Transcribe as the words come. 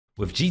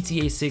With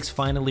GTA 6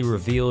 finally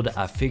revealed,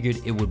 I figured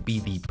it would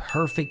be the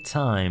perfect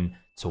time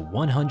to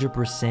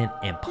 100%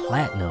 and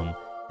platinum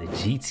the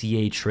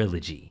GTA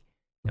Trilogy.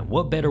 And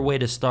what better way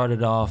to start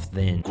it off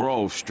than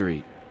Grove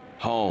Street,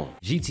 home.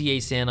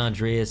 GTA San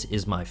Andreas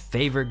is my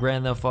favorite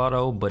Grand Theft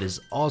Auto, but is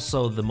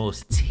also the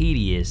most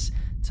tedious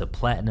to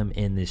platinum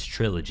in this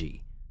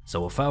trilogy.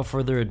 So without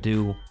further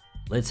ado,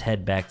 let's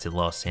head back to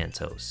Los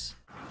Santos.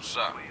 What's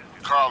up?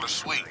 Carl is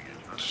sweet.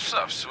 What's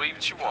up, sweet?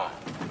 What you want?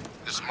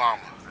 It's mama.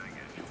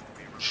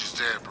 She's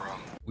dead, bro.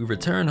 We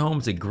returned home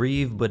to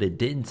grieve, but it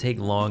didn't take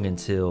long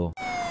until...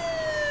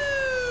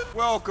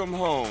 Welcome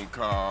home,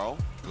 Carl.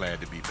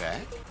 Glad to be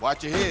back.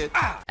 Watch your head.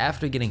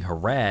 After getting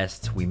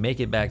harassed, we make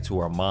it back to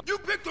our mom. You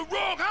picked the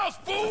wrong house,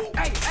 fool!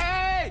 Hey,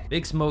 hey!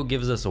 Big Smoke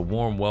gives us a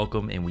warm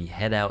welcome and we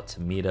head out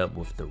to meet up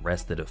with the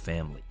rest of the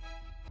family.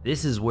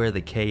 This is where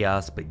the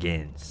chaos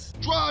begins.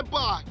 Drive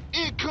by,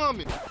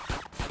 incoming.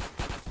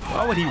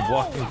 Why would he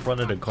walk in front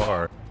of the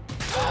car?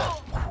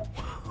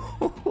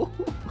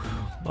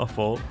 My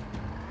fault.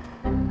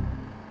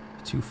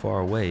 Too far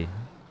away.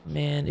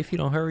 Man, if you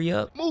don't hurry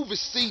up. Move it,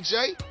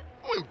 CJ.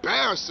 You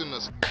embarrassing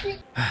us.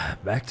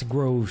 Back to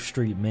Grove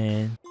Street,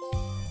 man.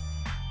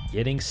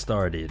 Getting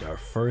started, our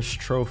first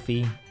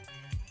trophy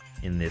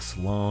in this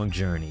long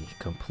journey,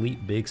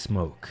 complete Big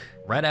Smoke.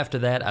 Right after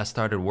that, I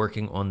started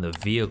working on the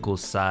vehicle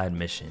side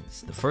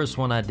missions. The first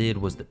one I did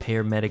was the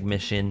paramedic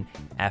mission.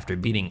 After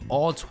beating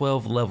all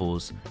 12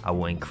 levels, I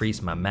will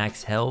increase my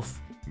max health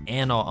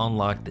and I'll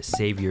unlock the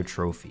Savior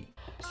trophy.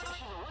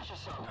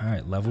 All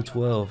right, level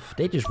 12.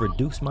 They just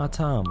reduced my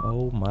time.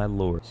 Oh my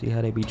lord. See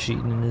how they be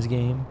cheating in this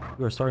game?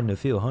 You are starting to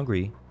feel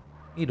hungry.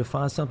 Need to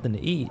find something to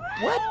eat.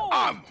 What?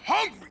 I'm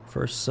hungry!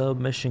 First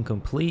submission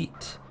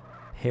complete.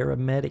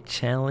 Paramedic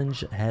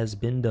challenge has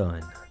been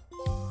done.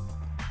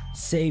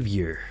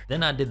 Savior.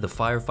 Then I did the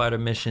firefighter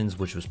missions,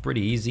 which was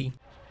pretty easy.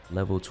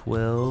 Level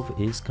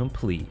 12 is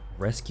complete.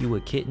 Rescue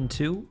a kitten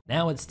too.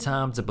 Now it's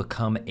time to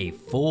become a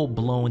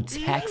full-blown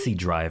taxi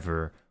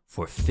driver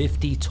for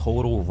 50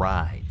 total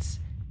rides.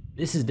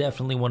 This is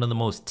definitely one of the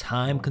most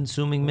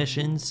time-consuming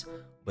missions,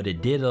 but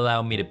it did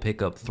allow me to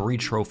pick up 3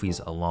 trophies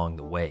along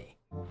the way.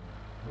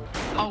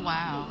 Oh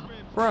wow.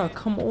 Bruh,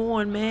 come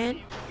on, man.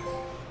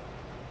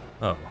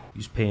 Oh,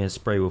 use pay and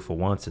spray with a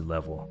wanted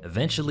level.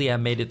 Eventually, I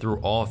made it through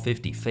all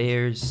 50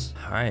 fairs.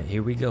 All right,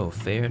 here we go.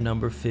 Fair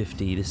number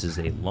 50. This is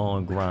a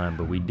long grind,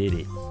 but we did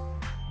it.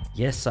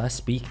 Yes, I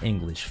speak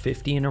English.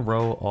 50 in a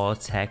row, all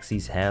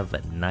taxis have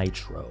a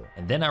nitro.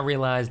 And then I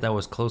realized I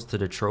was close to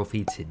the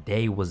trophy.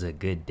 Today was a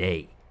good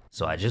day.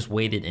 So I just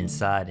waited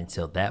inside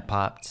until that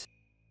popped.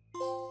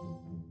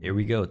 Here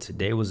we go.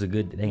 Today was a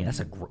good day. That's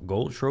a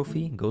gold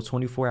trophy. Go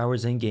 24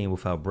 hours in game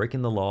without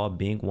breaking the law,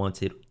 being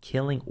wanted,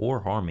 killing,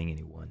 or harming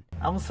anyone.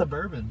 I'm a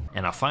suburban.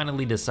 And I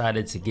finally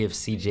decided to give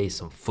CJ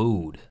some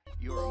food.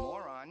 You're a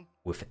moron.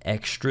 With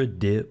extra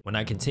dip. When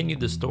I continued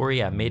the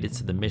story, I made it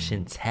to the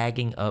mission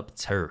tagging up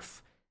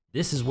turf.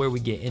 This is where we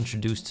get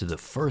introduced to the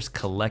first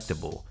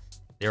collectible.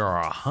 There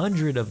are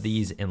 100 of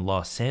these in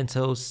Los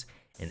Santos,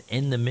 and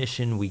in the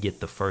mission we get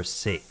the first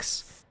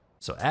 6.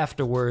 So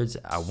afterwards,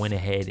 I went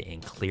ahead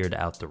and cleared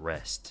out the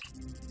rest.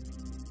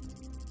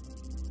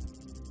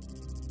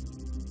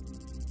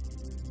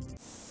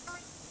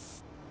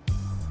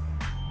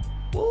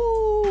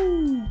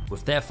 Woo!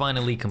 With that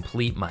finally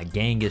complete, my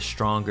gang is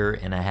stronger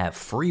and I have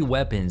free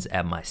weapons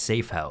at my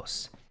safe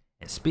house.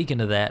 And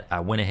speaking of that, I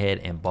went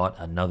ahead and bought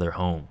another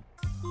home.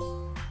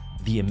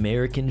 The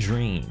American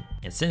Dream.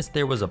 And since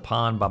there was a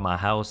pond by my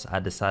house, I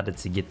decided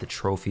to get the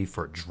trophy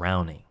for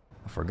drowning.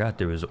 I forgot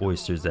there was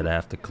oysters that I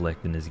have to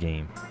collect in this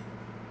game.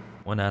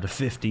 1 out of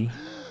 50,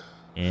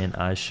 and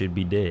I should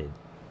be dead.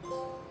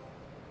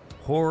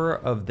 Horror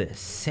of the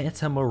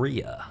Santa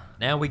Maria.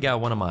 Now we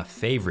got one of my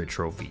favorite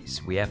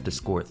trophies. We have to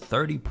score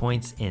 30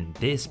 points in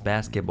this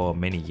basketball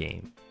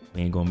minigame.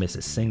 We ain't gonna miss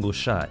a single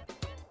shot.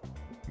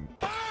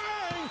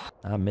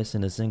 I'm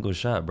missing a single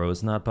shot, bro.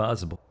 It's not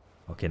possible.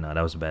 Okay, nah,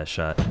 that was a bad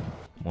shot.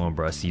 Come on,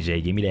 bro.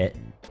 CJ, give me that.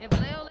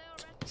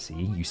 See,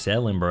 you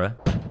selling, bro.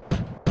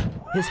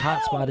 His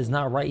hotspot is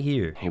not right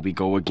here. Here we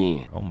go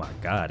again. Oh my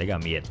God, they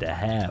got me at the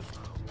half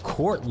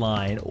court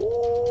line.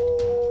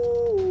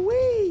 Ooh,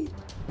 wee.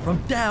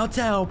 From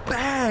downtown,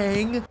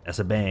 bang. That's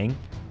a bang,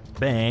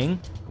 bang.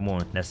 Come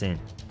on, that's in.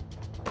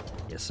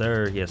 Yes,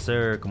 sir, yes,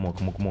 sir. Come on,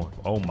 come on, come on.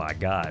 Oh my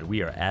God,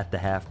 we are at the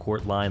half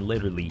court line,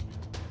 literally.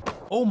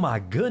 Oh my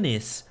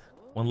goodness.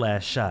 One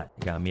last shot.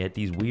 They got me at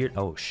these weird,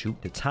 oh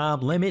shoot, the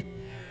time limit.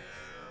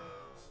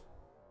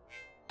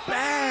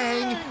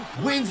 Bang!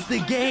 Wins the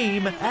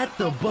game at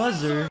the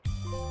buzzer.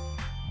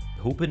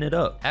 Hooping it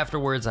up.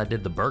 Afterwards, I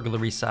did the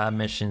burglary side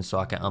mission so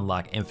I can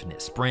unlock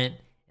infinite sprint.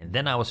 And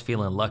then I was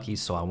feeling lucky,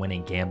 so I went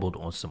and gambled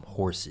on some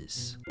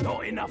horses.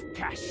 Not enough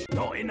cash,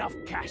 not enough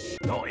cash,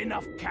 not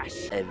enough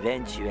cash.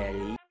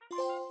 Eventually.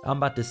 I'm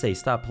about to say,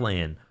 stop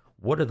playing.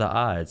 What are the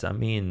odds? I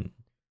mean,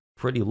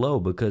 pretty low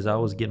because I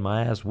was getting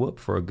my ass whooped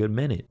for a good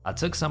minute. I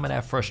took some of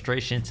that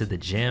frustration to the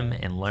gym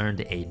and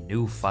learned a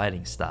new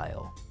fighting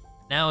style.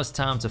 Now it's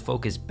time to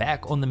focus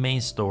back on the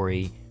main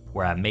story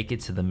where I make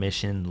it to the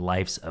mission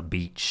Life's a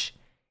Beach.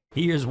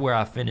 Here's where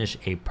I finish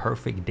a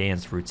perfect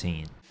dance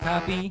routine.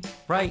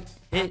 Copyright,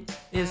 it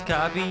is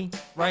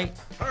copyright.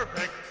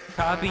 Perfect.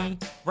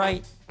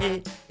 Copyright,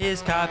 it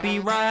is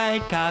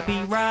copyright,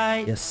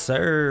 copyright. Yes,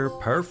 sir,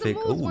 perfect.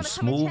 Ooh,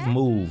 smooth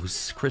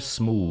moves, Chris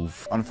Smooth.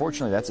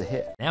 Unfortunately, that's a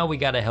hit. Now we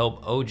gotta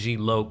help OG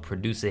Loke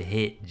produce a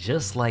hit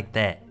just like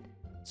that.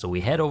 So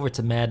we head over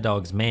to Mad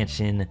Dog's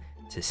mansion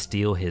to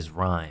steal his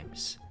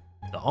rhymes.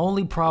 The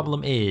only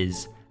problem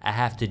is I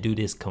have to do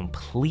this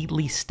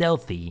completely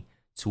stealthy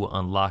to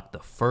unlock the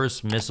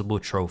first missable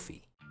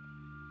trophy.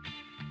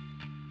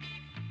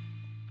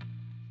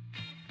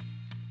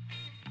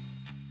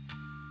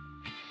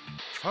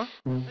 Huh?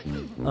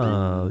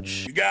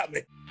 Ouch. You got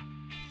me.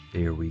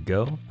 Here we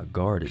go. A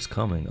guard is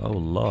coming. Oh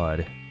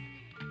Lord.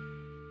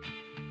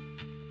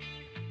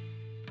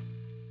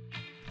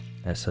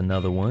 That's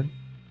another one.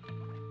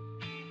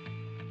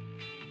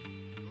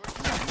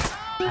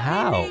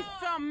 How?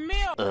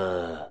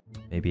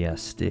 Maybe I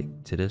stick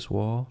to this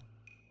wall.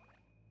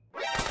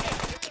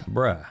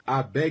 Bruh.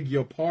 I beg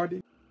your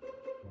pardon.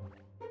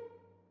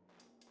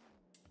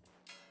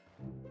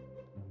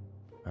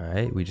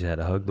 Alright, we just had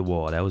to hug the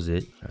wall. That was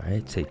it.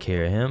 Alright, take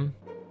care of him.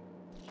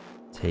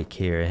 Take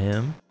care of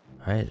him.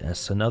 Alright,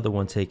 that's another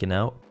one taken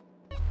out.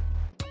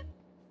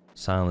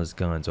 Silence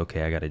guns.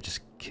 Okay, I gotta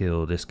just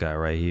kill this guy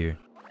right here.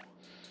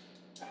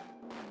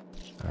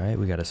 Alright,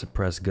 we got a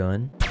suppressed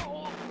gun.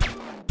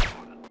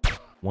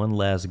 One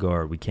last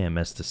guard. We can't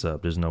mess this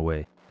up. There's no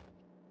way.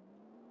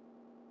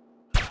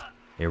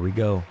 Here we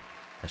go.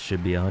 That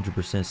should be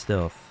 100%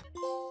 stealth.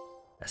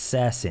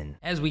 Assassin.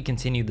 As we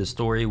continue the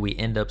story, we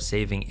end up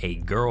saving a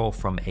girl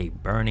from a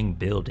burning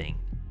building.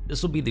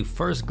 This will be the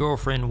first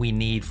girlfriend we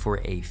need for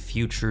a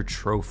future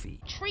trophy.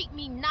 Treat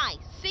me nice.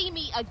 See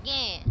me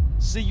again.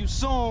 See you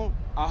soon,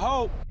 I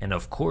hope. And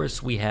of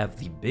course, we have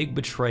the big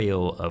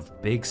betrayal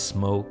of Big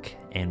Smoke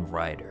and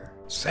Ryder.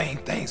 Same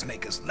things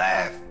make us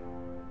laugh,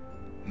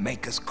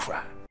 make us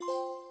cry.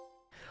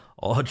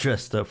 All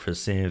dressed up for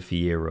San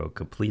Fierro,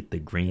 complete the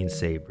green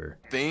saber.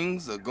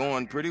 Things are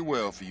going pretty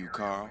well for you,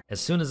 Carl.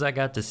 As soon as I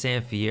got to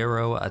San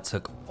Fierro, I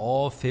took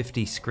all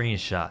 50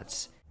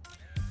 screenshots.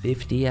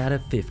 50 out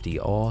of 50,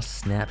 all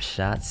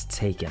snapshots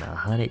taken,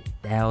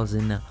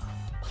 $100,000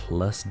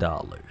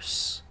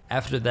 plus.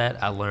 After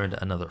that, I learned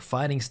another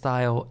fighting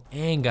style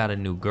and got a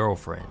new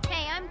girlfriend.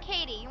 Hey, I'm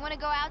Katie. You want to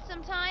go out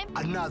sometime?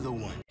 Another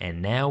one.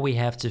 And now we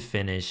have to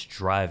finish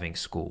driving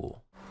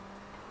school.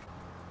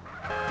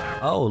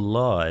 Oh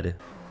Lord.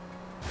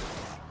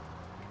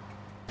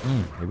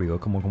 Here we go.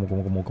 Come on, come on, come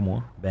on, come on, come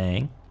on.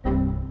 Bang.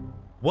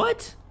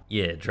 What?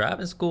 Yeah,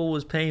 driving school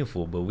was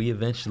painful, but we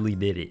eventually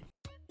did it.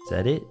 Is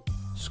that it?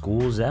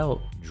 School's out.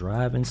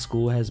 Driving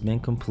school has been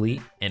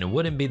complete. And it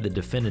wouldn't be the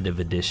definitive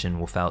edition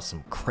without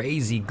some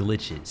crazy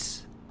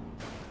glitches.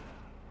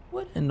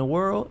 What in the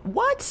world?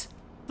 What?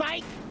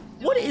 Fight.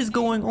 What is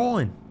going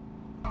on?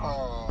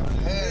 Oh,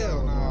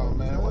 hell no,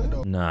 man. What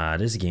the? Nah,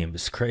 this game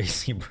is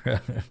crazy, bro.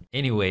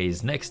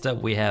 Anyways, next up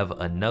we have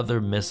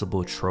another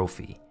missable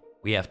trophy.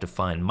 We have to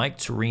find Mike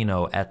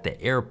Torino at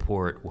the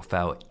airport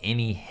without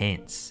any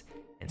hints.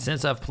 And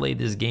since I've played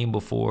this game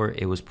before,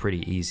 it was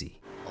pretty easy.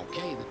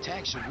 Okay, the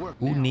tag should work.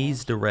 Who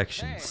needs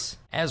directions?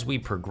 As we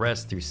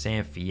progress through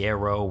San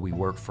Fierro, we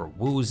work for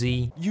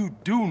Woozy. You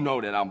do know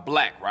that I'm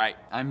black, right?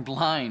 I'm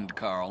blind,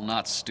 Carl,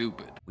 not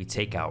stupid. We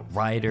take out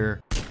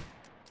Ryder.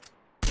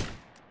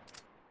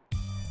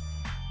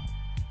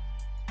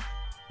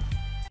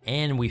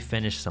 And we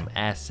finish some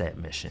asset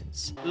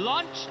missions.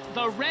 Launch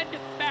the Red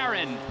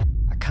Baron.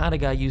 I kinda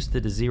got used to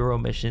the zero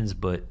missions,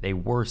 but they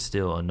were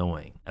still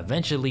annoying.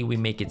 Eventually, we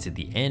make it to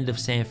the end of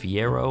San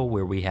Fierro,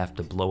 where we have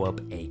to blow up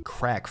a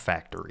crack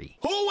factory.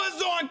 Who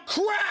was on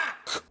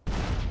crack?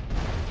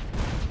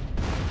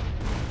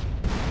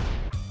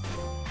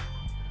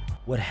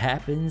 What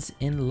happens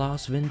in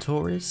Las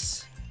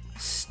Venturas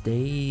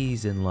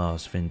stays in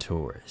Las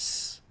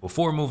Venturas.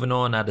 Before moving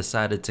on, I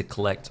decided to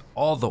collect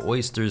all the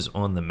oysters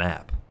on the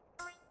map.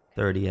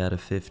 30 out of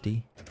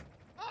 50.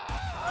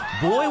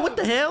 Boy, what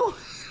the hell?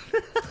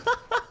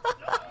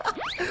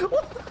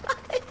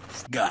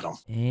 Got him.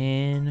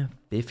 And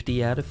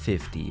 50 out of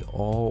 50,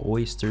 all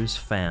oysters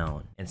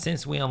found. And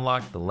since we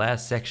unlocked the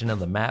last section of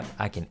the map,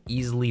 I can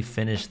easily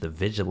finish the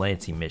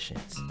vigilante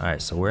missions. All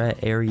right, so we're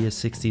at area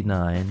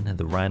 69.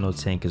 The Rhino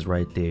tank is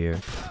right there.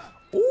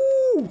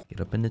 Ooh! Get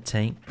up in the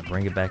tank and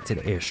bring it back to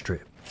the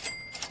airstrip.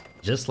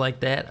 Just like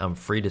that, I'm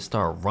free to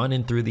start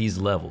running through these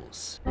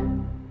levels.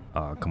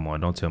 Oh, come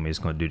on, don't tell me it's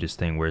gonna do this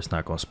thing where it's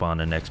not gonna spawn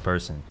the next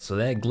person. So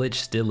that glitch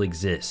still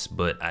exists,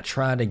 but I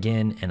tried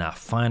again and I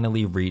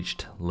finally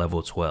reached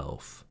level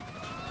 12.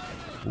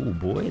 Ooh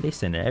boy, they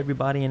sending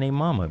everybody and their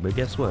mama, but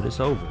guess what, it's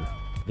over.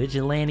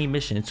 Vigilante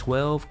mission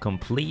 12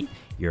 complete.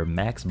 Your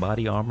max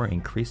body armor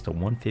increased to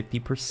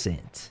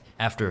 150%.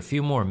 After a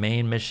few more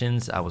main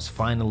missions, I was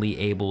finally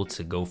able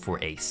to go for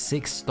a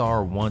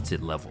 6-star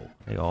wanted level.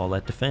 They all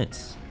at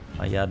defense.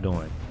 How y'all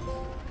doing?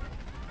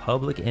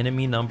 Public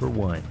enemy number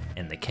 1,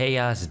 and the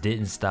chaos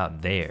didn't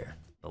stop there.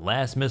 The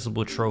last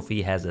missable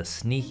trophy has us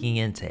sneaking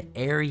into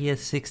area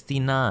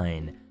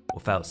 69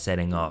 without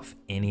setting off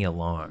any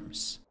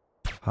alarms.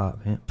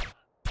 Pop him.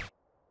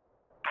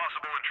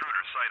 Possible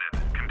intruder sighted.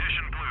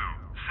 Condition blue.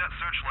 Set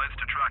searchlights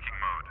to tracking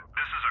mode.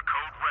 This is a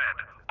code red.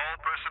 All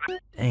personnel.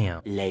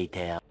 Damn.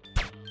 Later.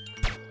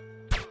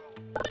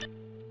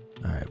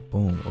 Alright,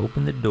 boom.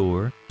 Open the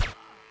door.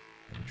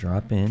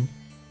 Drop in.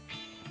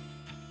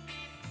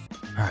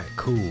 Alright,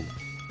 cool.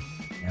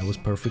 That was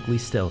perfectly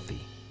stealthy.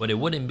 But it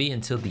wouldn't be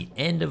until the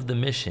end of the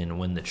mission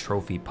when the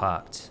trophy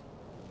popped.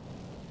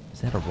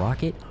 Is that a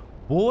rocket?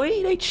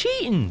 Boy, they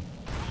cheating!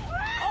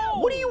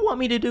 What do you want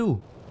me to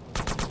do?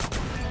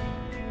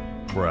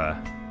 Bruh.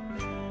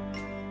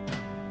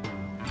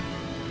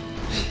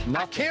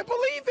 I can't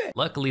believe it!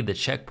 Luckily, the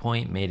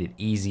checkpoint made it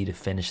easy to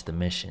finish the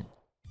mission.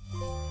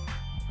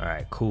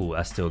 Alright, cool,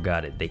 I still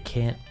got it. They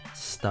can't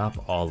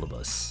stop all of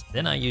us.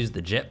 Then I used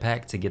the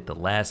jetpack to get the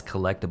last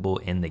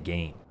collectible in the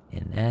game.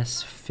 And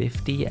that's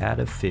 50 out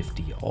of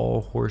 50,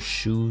 all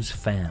horseshoes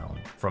found.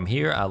 From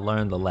here, I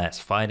learned the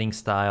last fighting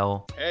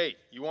style. Hey,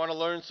 you want to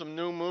learn some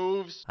new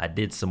moves? I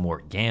did some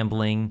more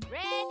gambling.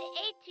 Red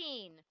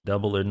 18.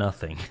 Double or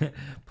nothing.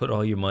 Put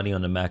all your money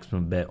on the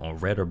maximum bet on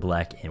red or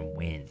black and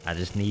win. I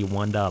just need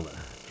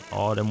 $1.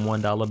 All them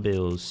 $1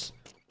 bills.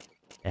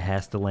 It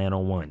has to land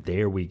on one.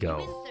 There we go.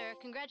 You win, sir.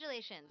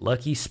 Congratulations.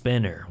 Lucky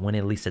spinner. Win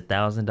at least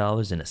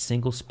 $1,000 in a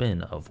single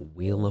spin of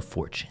Wheel of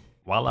Fortune.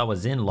 While I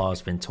was in Las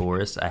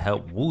Venturas, I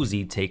helped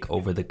Woozy take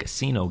over the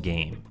casino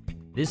game.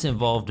 This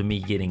involved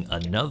me getting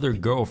another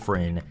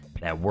girlfriend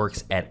that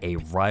works at a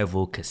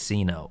rival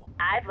casino.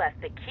 I've left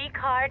the key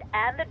card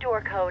and the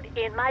door code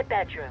in my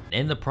bedroom.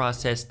 In the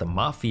process, the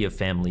Mafia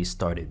families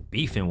started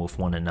beefing with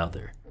one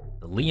another.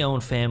 The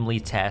Leone family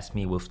tasked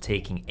me with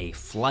taking a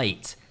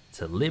flight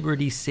to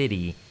Liberty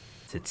City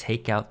to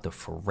take out the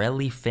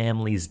Forelli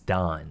family's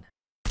Don.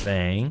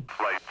 Bang.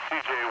 Flight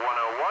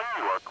CJ-101,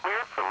 you are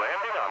cleared for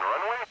landing on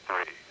runway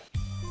 3.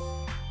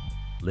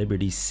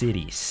 Liberty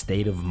City,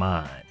 state of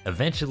mind.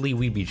 Eventually,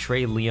 we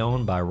betray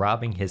Leone by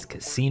robbing his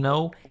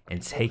casino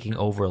and taking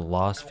over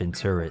Las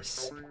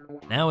Venturas.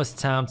 Now it's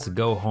time to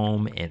go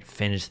home and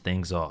finish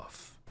things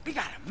off. We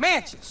got a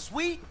mansion,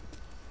 sweet.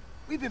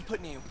 We've been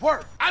putting in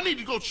work. I need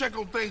to go check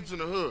on things in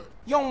the hood.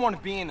 You don't want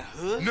to be in the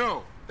hood?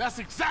 No, that's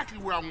exactly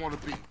where I want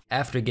to be.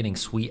 After getting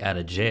Sweet out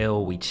of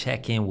jail, we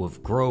check in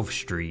with Grove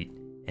Street,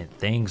 and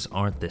things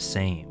aren't the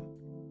same.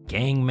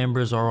 Gang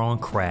members are on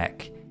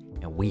crack,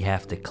 and we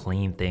have to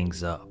clean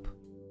things up.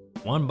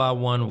 One by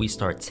one, we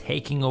start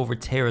taking over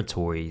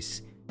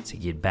territories to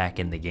get back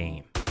in the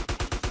game.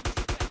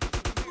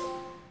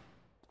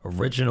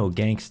 Original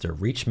gangster,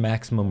 reach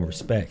maximum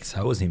respects.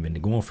 I wasn't even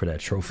going for that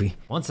trophy.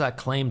 Once I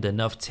claimed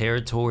enough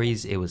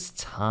territories, it was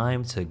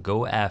time to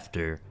go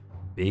after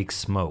Big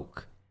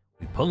Smoke.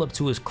 We pull up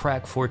to his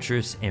crack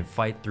fortress and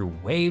fight through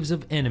waves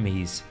of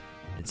enemies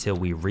until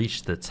we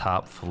reach the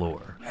top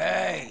floor.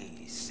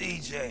 Hey,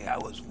 CJ, I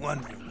was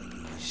wondering when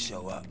you would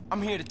show up.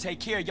 I'm here to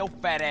take care of your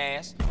fat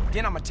ass.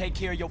 Then I'm gonna take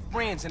care of your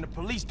friends in the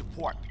police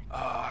department.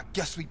 I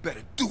guess we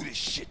better do this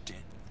shit then.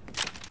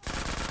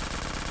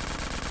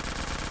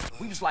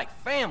 We was like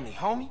family,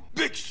 homie.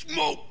 Big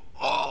Smoke!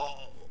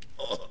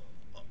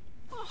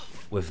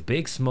 With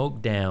Big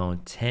Smoke down,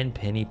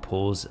 Tenpenny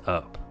pulls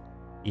up.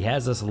 He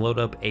has us load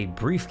up a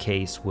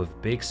briefcase with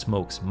Big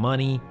Smoke's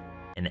money,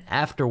 and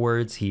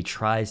afterwards he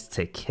tries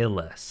to kill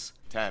us.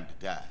 Time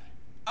to die.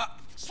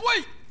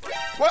 Sweet!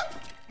 What?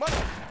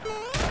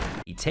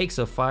 He takes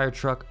a fire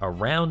truck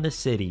around the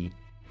city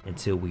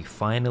until we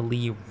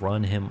finally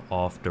run him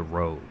off the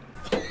road.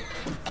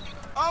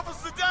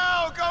 Officer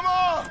down, come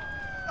on!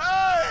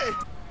 Hey!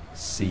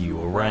 See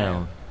you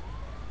around,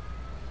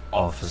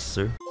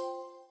 officer.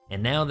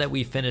 And now that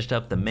we finished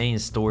up the main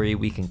story,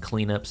 we can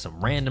clean up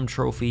some random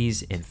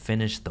trophies and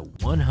finish the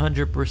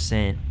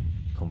 100%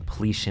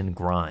 completion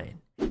grind.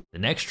 The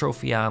next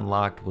trophy I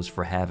unlocked was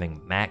for having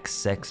max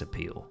sex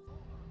appeal.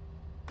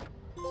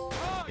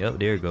 Yep,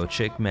 there you go,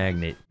 chick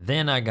magnet.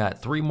 Then I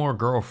got 3 more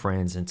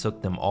girlfriends and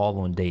took them all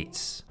on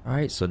dates. All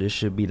right, so this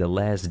should be the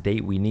last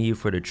date we need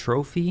for the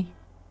trophy.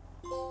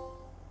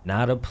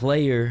 Not a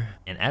player.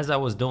 And as I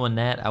was doing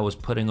that, I was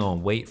putting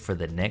on weight for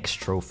the next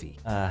trophy.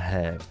 I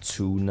have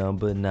 2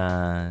 number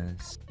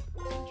 9s.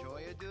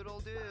 Enjoy a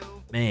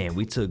doodle-doo. Man,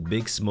 we took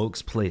Big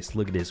Smoke's place.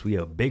 Look at this, we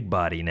a big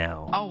body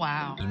now. Oh,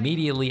 wow.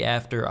 Immediately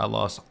after, I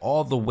lost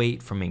all the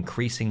weight from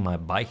increasing my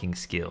biking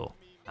skill.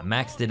 I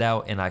maxed it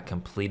out and I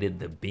completed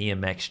the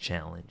BMX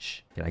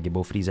challenge. Did I get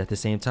both of these at the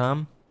same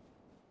time?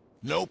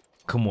 Nope.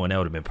 Come on, that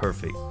would have been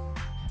perfect.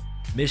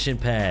 Mission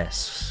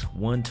pass,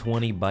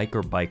 120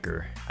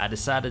 biker. I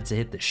decided to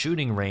hit the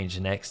shooting range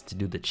next to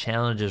do the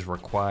challenges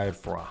required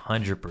for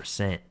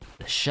 100%.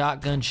 The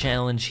shotgun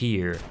challenge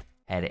here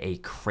had a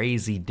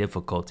crazy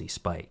difficulty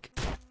spike.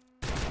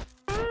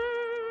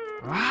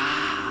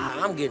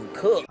 I'm getting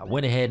cooked. I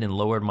went ahead and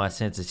lowered my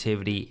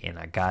sensitivity and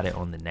I got it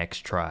on the next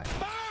try.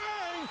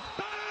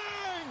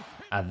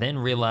 I then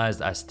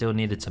realized I still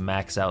needed to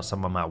max out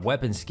some of my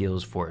weapon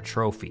skills for a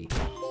trophy.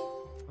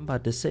 I'm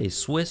about to say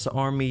Swiss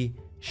Army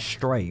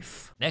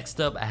Strife.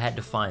 Next up, I had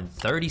to find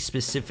 30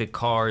 specific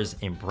cars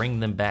and bring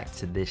them back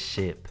to this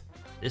ship.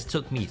 This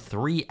took me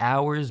 3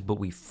 hours, but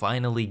we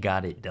finally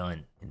got it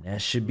done. And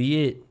that should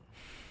be it.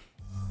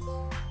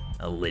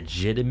 A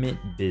legitimate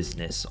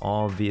business,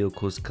 all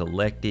vehicles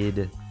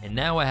collected. And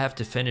now I have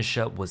to finish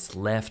up what's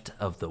left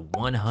of the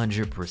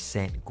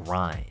 100%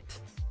 grind.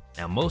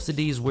 Now most of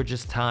these were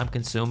just time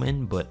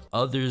consuming, but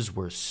others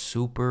were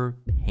super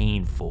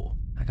painful.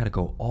 I gotta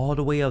go all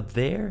the way up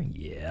there?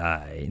 Yeah,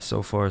 alright.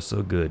 So far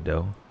so good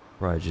though.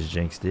 Probably just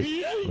jinxed it.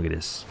 Look at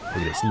this, look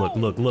at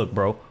this, look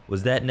bro.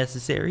 Was that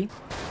necessary?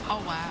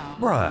 Oh wow.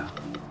 Bruh,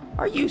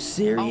 are you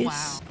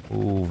serious? Oh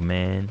wow. Ooh,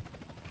 man.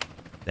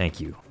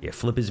 Thank you. Yeah,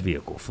 flip his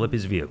vehicle, flip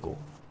his vehicle.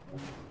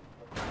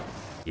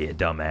 Yeah,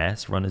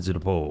 dumbass, run into the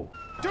pole.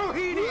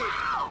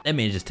 That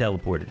man just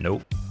teleported,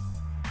 nope.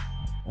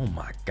 Oh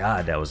my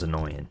god, that was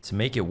annoying. To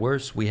make it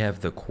worse, we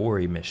have the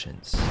quarry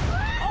missions.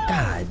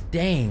 God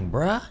dang,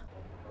 bruh.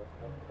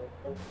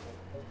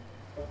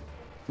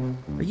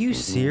 Are you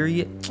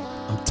serious?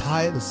 I'm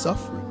tired of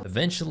suffering.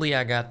 Eventually,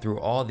 I got through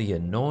all the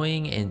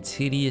annoying and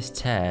tedious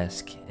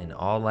tasks, and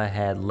all I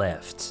had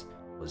left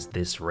was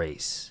this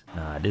race.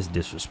 Nah, this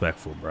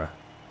disrespectful, bruh.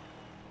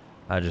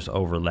 I just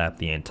overlapped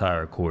the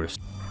entire course.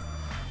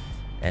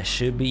 That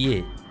should be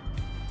it.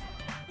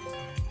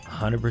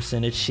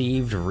 100%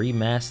 achieved,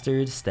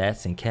 remastered,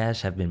 stats and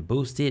cash have been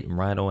boosted, and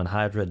Rhino and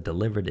Hydra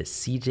delivered to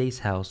CJ's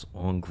house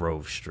on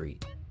Grove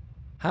Street.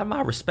 How did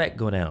my respect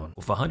go down?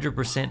 With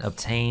 100%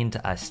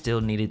 obtained, I still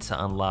needed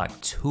to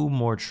unlock 2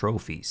 more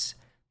trophies.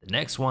 The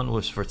next one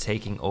was for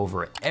taking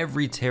over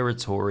every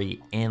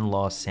territory in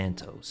Los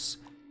Santos.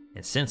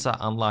 And since I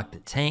unlocked the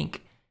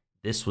tank,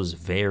 this was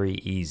very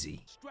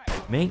easy.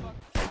 Mink.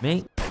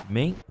 I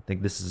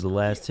think this is the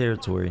last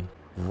territory.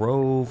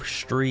 Grove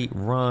Street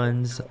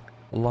runs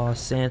Los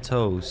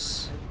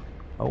Santos.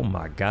 Oh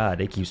my god,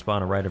 they keep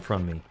spawning right in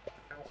front of me.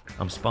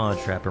 I'm spawn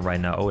trapping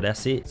right now. Oh,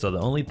 that's it. So the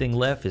only thing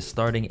left is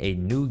starting a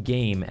new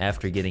game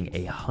after getting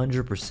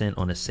 100%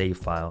 on a save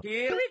file.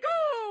 Here we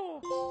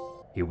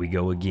go! Here we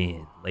go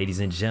again. Ladies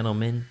and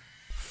gentlemen,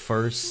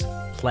 first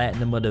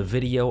platinum of the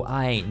video.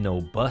 I ain't no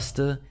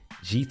buster.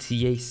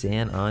 GTA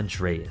San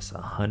Andreas,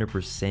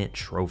 100%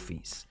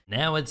 trophies.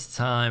 Now it's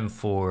time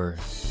for...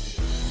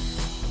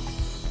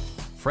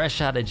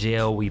 Fresh out of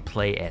jail, we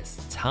play as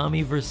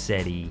Tommy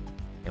Vercetti,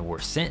 and we're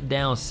sent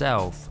down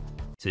south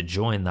to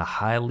join the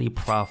highly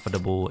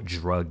profitable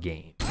drug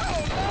game.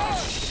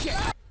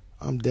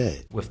 I'm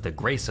dead. With the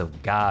grace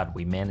of God,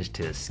 we managed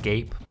to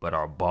escape, but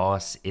our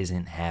boss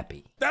isn't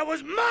happy. That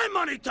was my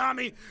money,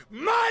 Tommy!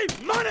 My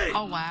money!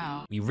 Oh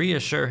wow. We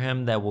reassure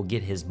him that we'll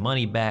get his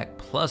money back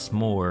plus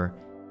more,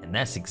 and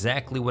that's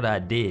exactly what I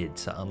did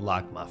to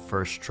unlock my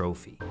first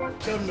trophy.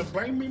 Tell him to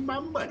bring me my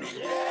money.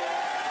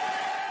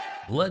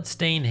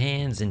 Bloodstained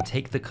Hands and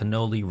Take the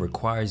Cannoli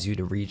requires you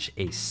to reach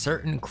a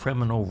certain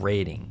criminal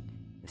rating.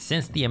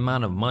 Since the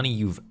amount of money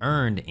you've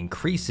earned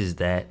increases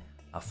that,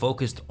 I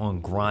focused on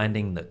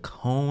grinding the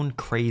Cone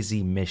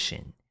Crazy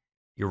mission.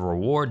 Your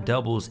reward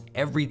doubles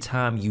every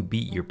time you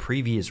beat your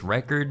previous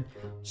record,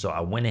 so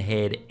I went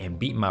ahead and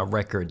beat my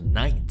record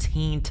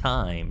 19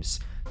 times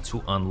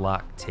to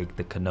unlock Take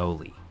the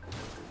Cannoli.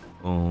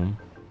 Boom.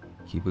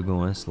 Keep it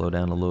going, slow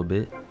down a little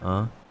bit.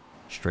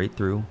 Straight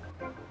through.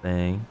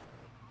 Bang.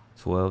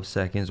 12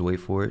 seconds, wait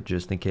for it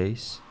just in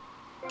case.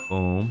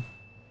 Boom.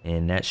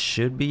 And that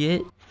should be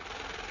it.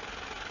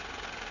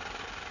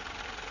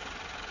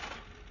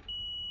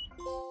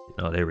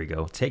 Oh, there we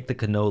go. Take the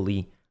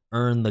Cannoli,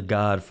 earn the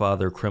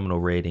Godfather criminal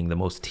rating, the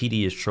most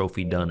tedious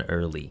trophy done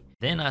early.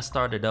 Then I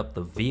started up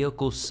the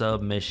vehicle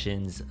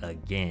submissions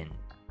again.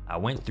 I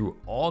went through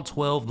all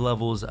 12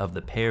 levels of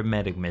the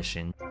paramedic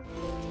mission.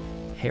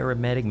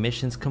 Paramedic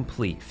missions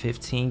complete.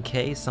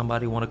 15K,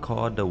 somebody want to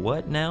call it the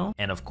what now?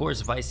 And of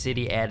course, Vice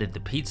City added the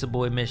Pizza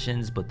Boy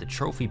missions, but the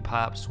trophy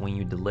pops when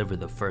you deliver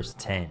the first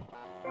 10.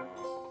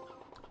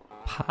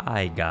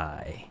 Pie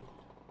Guy.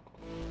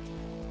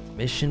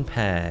 Mission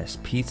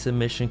passed, pizza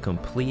mission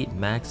complete,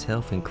 max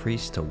health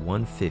increased to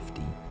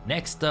 150.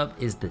 Next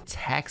up is the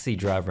taxi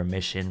driver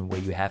mission,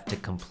 where you have to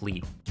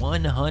complete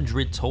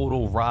 100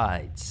 total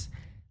rides.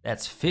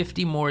 That's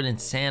 50 more than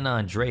San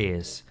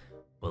Andreas,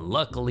 but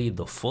luckily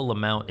the full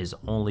amount is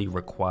only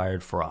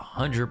required for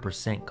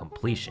 100%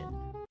 completion.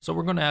 So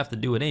we're gonna have to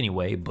do it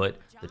anyway, but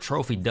the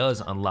trophy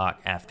does unlock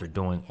after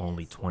doing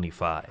only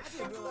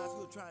 25.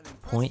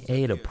 Point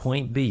A to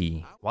point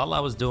B. While I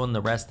was doing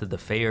the rest of the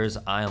fairs,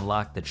 I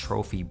unlocked the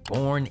trophy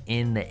Born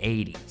in the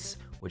 80s,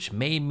 which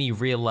made me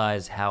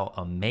realize how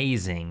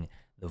amazing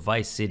the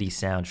Vice City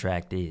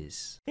soundtrack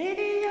is.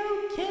 Video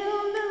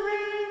kill the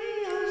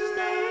radio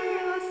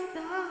stereo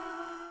star.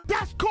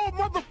 That's called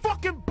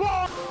motherfucking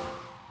ball!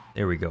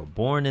 There we go.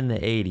 Born in the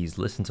 80s.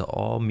 Listen to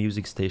all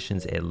music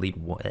stations at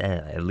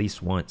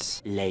least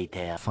once.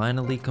 Later.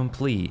 Finally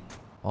complete.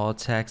 All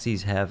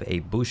taxis have a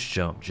boost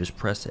jump. Just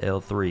press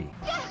L3.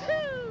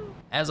 Yahoo!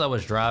 As I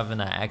was driving,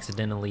 I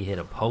accidentally hit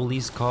a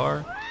police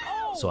car,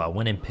 so I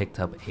went and picked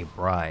up a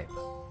bribe.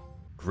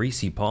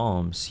 Greasy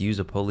palms. Use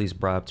a police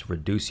bribe to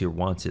reduce your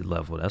wanted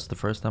level. That's the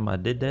first time I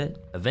did that.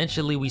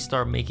 Eventually, we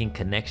start making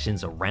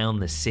connections around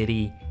the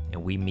city,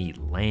 and we meet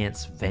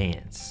Lance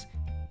Vance.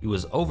 He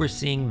was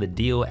overseeing the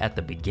deal at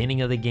the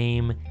beginning of the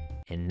game,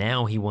 and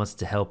now he wants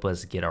to help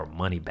us get our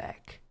money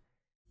back.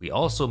 We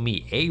also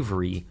meet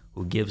Avery,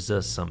 who gives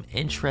us some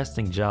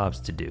interesting jobs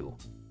to do.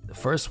 The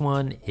first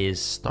one is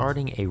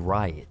starting a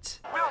riot.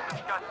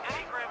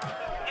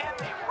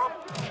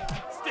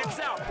 Sticks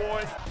out,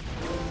 boys.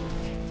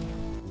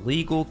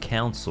 Legal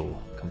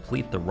counsel.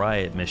 Complete the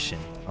riot mission.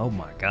 Oh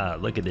my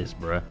god, look at this,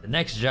 bruh. The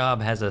next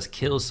job has us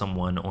kill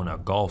someone on a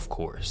golf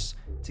course.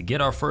 To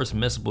get our first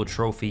missable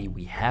trophy,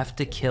 we have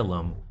to kill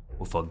him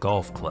with a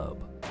golf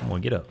club. Come on,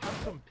 get up.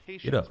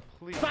 Get up.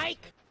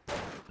 Spike!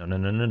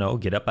 No.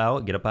 Get up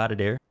out of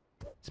there.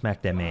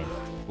 Smack that man.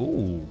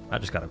 Ooh, I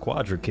just got a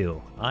quadra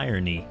kill.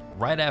 Irony.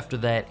 Right after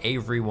that,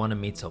 Avery wanted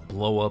me to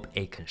blow up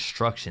a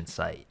construction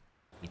site.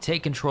 We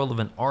take control of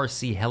an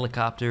RC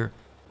helicopter,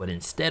 but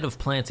instead of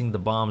planting the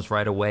bombs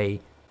right away,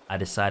 I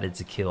decided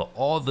to kill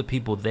all the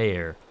people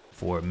there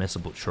for a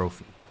missable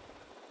trophy.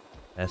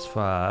 That's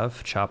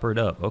 5. Chopper it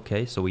up.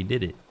 Okay, so we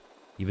did it.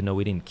 Even though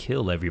we didn't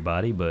kill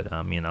everybody, but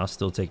I mean, I'll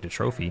still take the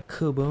trophy.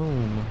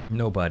 Kaboom.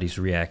 Nobody's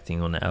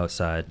reacting on the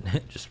outside.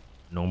 Just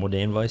normal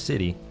day in Vice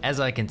City. As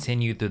I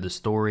continue through the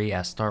story,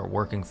 I start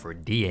working for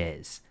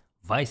Diaz,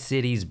 Vice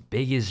City's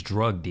biggest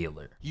drug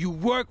dealer. You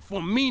work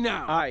for me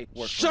now.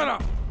 Shut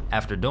up.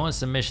 After doing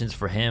some missions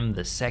for him,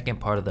 the second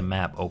part of the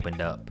map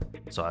opened up.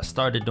 So I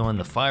started doing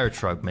the fire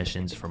truck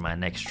missions for my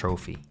next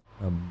trophy.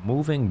 A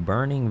moving,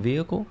 burning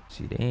vehicle?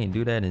 See, they ain't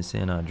do that in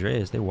San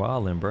Andreas. They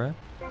wildin', bruh.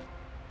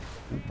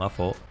 Ooh, my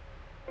fault.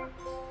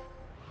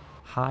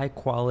 High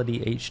quality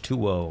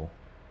H2O.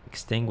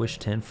 Extinguish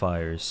 10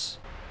 fires.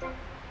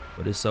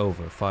 But it's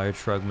over. Fire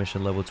truck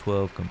mission level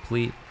 12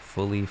 complete.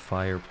 Fully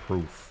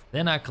fireproof.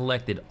 Then I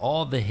collected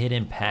all the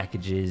hidden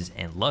packages,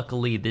 and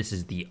luckily this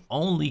is the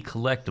only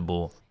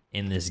collectible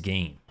in this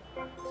game.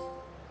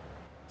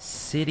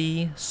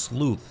 City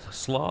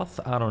Sloth,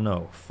 I don't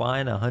know.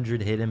 Find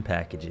 100 hidden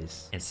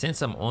packages. And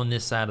since I'm on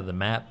this side of the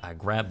map, I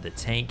grabbed the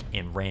tank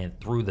and ran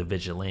through the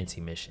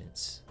vigilante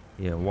missions.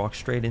 Yeah, walk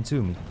straight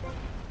into me.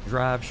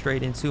 Drive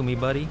straight into me,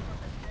 buddy.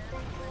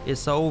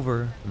 It's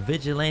over.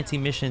 Vigilante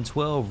mission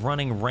 12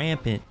 running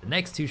rampant. The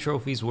next 2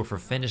 trophies were for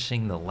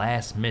finishing the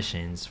last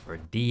missions for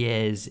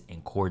Diaz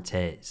and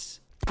Cortez.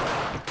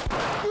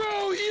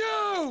 Screw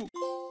you!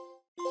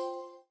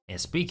 And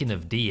speaking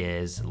of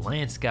Diaz,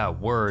 Lance got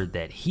word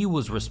that he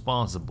was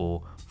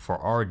responsible for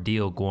our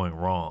deal going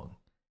wrong.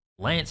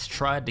 Lance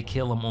tried to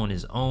kill him on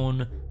his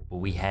own, but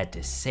we had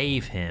to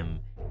save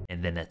him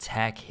and then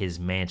attack his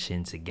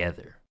mansion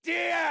together.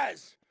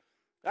 Diaz!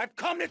 I've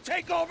come to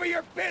take over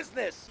your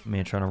business!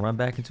 Man trying to run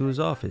back into his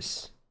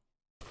office.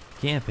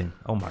 Camping.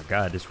 Oh my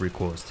god, this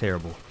recoil is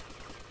terrible.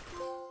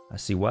 I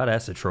see why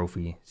that's a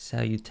trophy.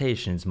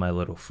 Salutations, my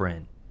little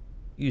friend.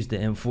 Use the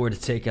M4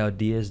 to take out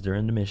Diaz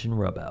during the mission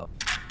rub out.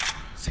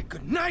 Say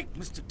goodnight,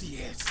 Mr.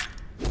 Diaz.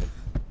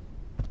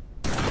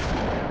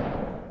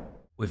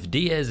 With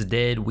Diaz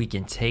dead, we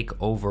can take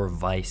over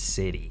Vice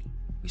City.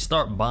 We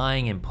start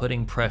buying and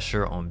putting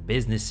pressure on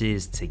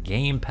businesses to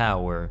gain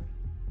power,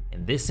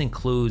 and this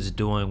includes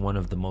doing one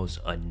of the most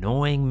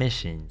annoying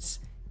missions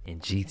in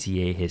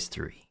GTA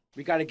history.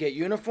 We gotta get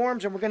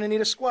uniforms and we're gonna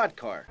need a squad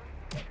car.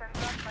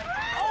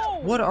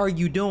 What are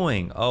you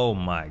doing? Oh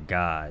my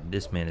god,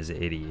 this man is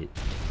an idiot.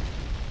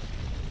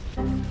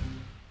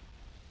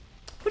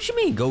 What you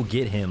mean go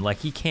get him like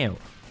he can't?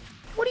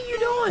 What are you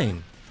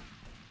doing?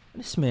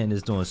 This man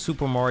is doing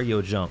Super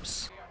Mario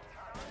jumps.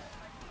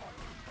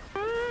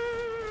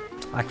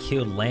 I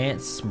killed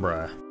Lance,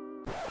 bruh.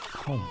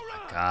 Oh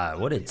my god,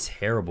 what a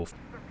terrible.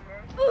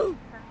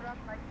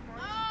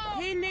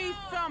 He needs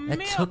some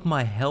That took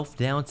my health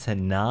down to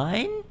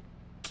 9?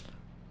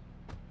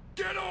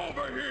 Get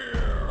over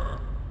here!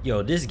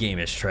 Yo, this game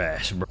is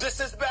trash, bro. This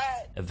is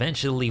bad!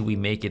 Eventually, we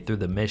make it through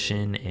the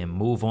mission and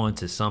move on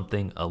to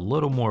something a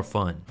little more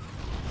fun.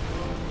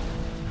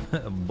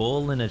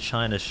 Bull in a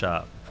china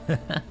shop.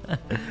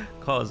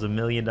 Caused $1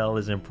 million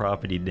in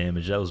property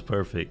damage. That was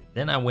perfect.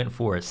 Then I went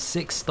for a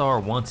 6-star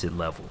wanted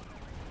level.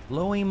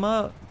 Blow him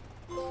up.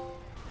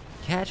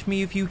 Catch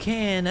me if you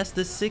can. That's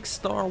the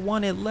 6-star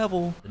wanted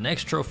level. The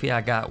next trophy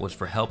I got was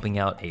for helping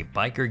out a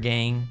biker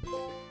gang,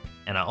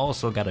 and I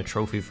also got a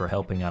trophy for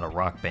helping out a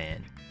rock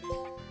band.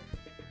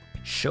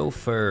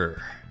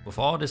 Chauffeur. With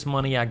all this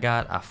money I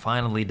got, I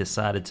finally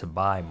decided to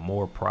buy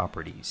more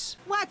properties.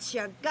 What's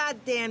your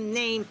goddamn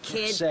name,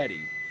 kid?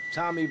 Versetti.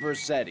 Tommy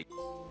Versetti.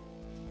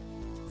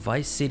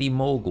 Vice City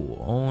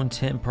mogul, owned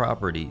 10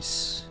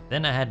 properties.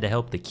 Then I had to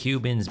help the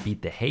Cubans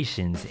beat the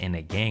Haitians in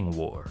a gang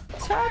war.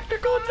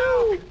 Tactical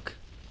nuke!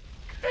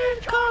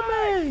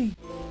 Incoming!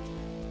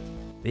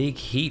 Big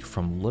heat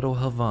from Little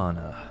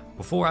Havana.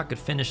 Before I could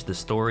finish the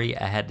story,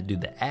 I had to do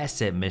the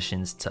asset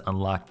missions to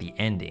unlock the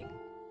ending.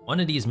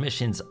 One of these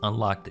missions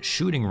unlocked the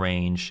shooting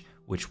range,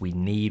 which we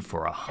need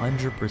for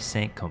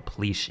 100%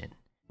 completion.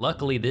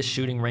 Luckily, this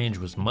shooting range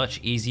was much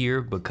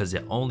easier because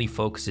it only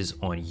focuses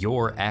on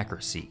your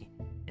accuracy.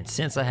 And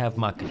since I have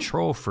my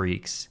control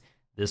freaks,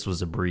 this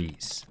was a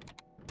breeze.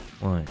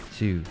 1,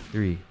 2,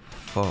 3,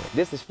 4.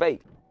 This is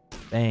fate.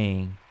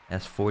 Bang.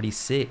 That's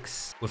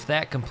 46. With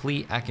that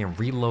complete, I can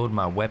reload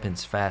my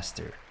weapons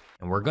faster.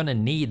 And we're gonna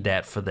need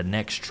that for the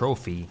next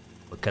trophy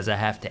because I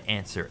have to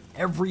answer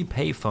every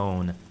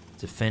payphone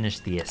to finish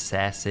the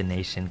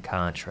assassination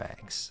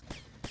contracts.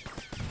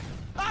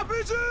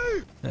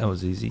 RPG! That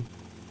was easy.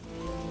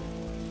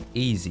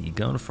 Easy,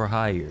 gun for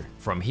hire.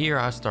 From here,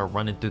 I start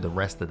running through the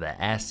rest of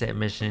the asset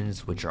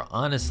missions, which are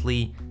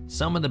honestly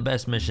some of the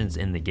best missions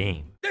in the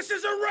game. This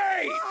is a raid!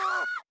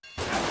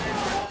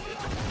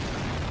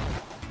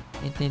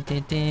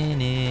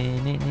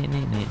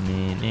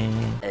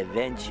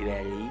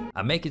 Eventually.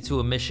 I make it to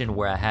a mission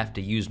where I have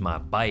to use my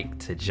bike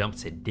to jump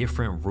to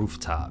different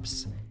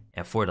rooftops.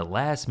 And for the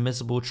last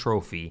missable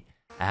trophy,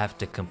 I have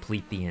to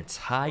complete the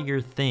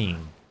entire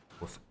thing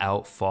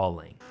without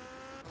falling.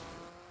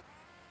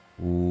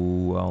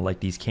 Ooh, I don't like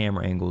these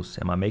camera angles.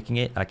 Am I making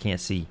it? I can't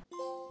see.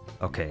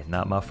 Okay,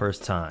 not my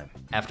first time.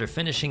 After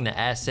finishing the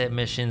asset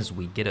missions,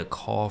 we get a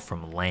call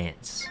from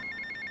Lance.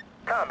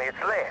 Tommy, it's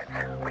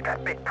Lance. We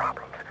got big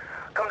problems.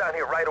 Come down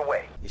here right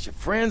away. It's your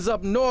friends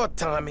up north,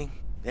 Tommy.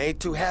 They ain't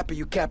too happy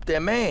you capped their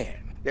man.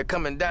 They're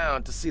coming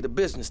down to see the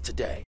business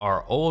today.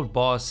 Our old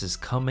boss is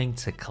coming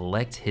to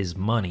collect his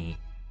money,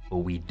 but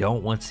we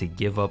don't want to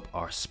give up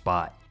our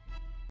spot.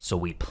 So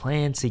we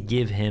plan to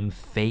give him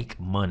fake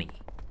money.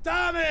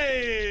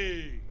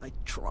 Tommy! I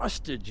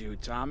trusted you,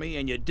 Tommy,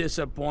 and you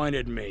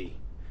disappointed me.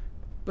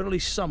 But at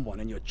least someone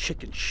in your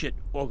chicken shit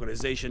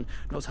organization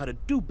knows how to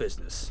do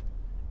business.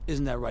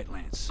 Isn't that right,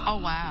 Lance? Oh,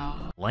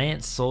 wow.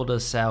 Lance sold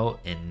us out,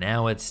 and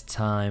now it's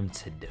time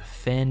to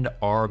defend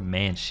our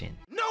mansion.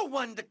 No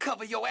one to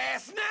cover your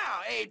ass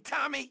now, eh,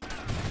 Tommy?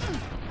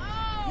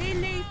 He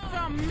needs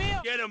some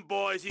milk. Get him,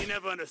 boys. He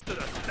never understood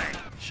a thing.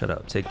 Shut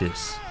up, take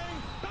this.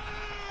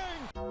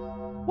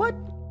 What?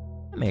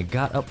 That man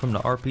got up from the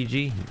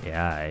RPG?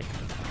 Yeah, aight.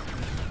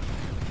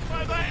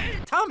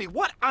 Tommy,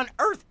 what on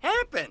earth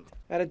happened?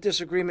 Had a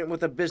disagreement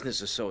with a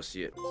business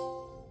associate.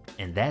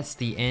 And that's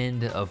the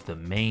end of the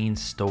main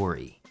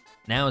story.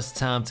 Now it's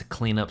time to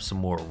clean up some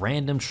more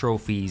random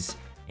trophies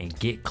and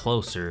get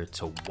closer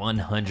to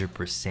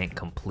 100%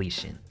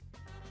 completion.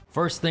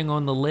 First thing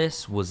on the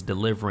list was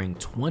delivering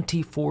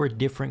 24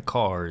 different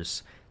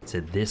cars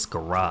to this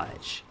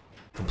garage.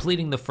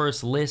 Completing the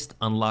first list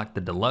unlocked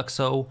the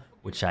Deluxo,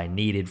 which I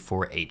needed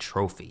for a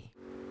trophy.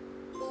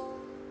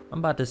 I'm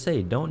about to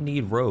say, don't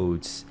need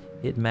roads.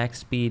 Hit max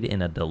speed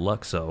in a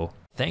Deluxo.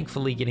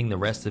 Thankfully, getting the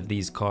rest of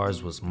these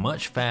cars was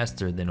much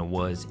faster than it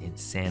was in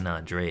San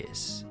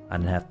Andreas. I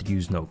didn't have to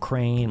use no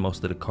crane.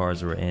 Most of the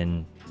cars were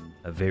in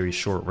a very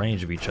short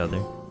range of each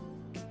other.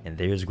 And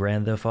there's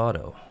Grand Theft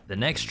Auto. The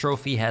next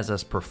trophy has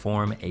us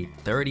perform a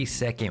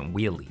 30-second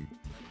wheelie.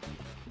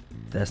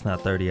 If that's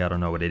not 30, I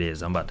don't know what it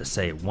is. I'm about to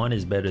say, one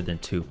is better than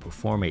two.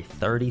 Perform a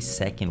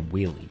 30-second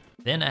wheelie.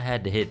 Then I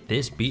had to hit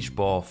this beach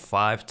ball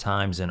 5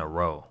 times in a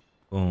row.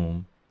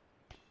 Boom,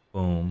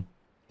 boom,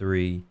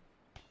 3,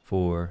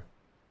 4.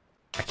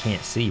 I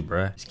can't see,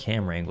 bruh. This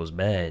camera angle's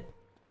bad.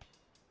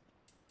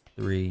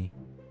 3,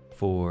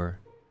 4,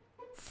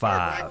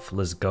 5.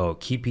 Let's go.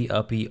 Keepy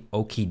uppy,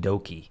 okie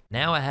dokie.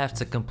 Now I have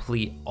to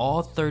complete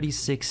all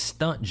 36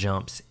 stunt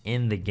jumps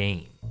in the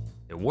game.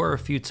 There were a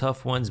few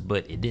tough ones,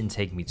 but it didn't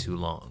take me too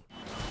long.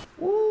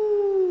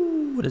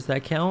 Ooh, does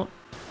that count?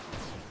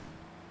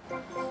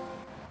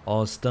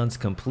 All stunts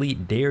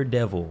complete,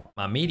 Daredevil.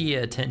 My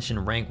media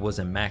attention rank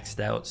wasn't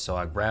maxed out, so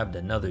I grabbed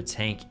another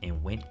tank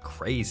and went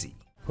crazy.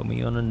 Put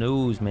me on the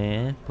news,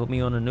 man. Put me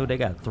on the news. They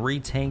got 3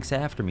 tanks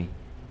after me.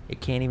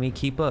 It can't even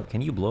keep up.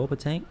 Can you blow up a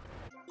tank?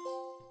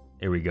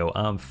 There we go.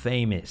 I'm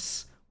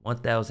famous.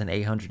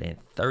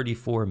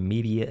 1,834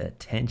 media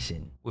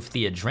attention. With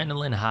the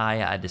adrenaline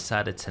high, I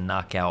decided to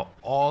knock out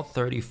all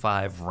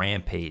 35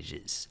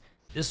 rampages.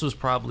 This was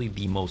probably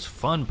the most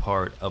fun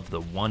part of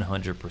the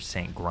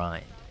 100%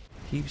 grind.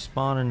 Keep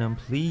spawning them,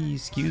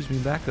 please. Excuse me,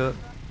 back up.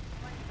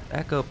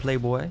 Back up,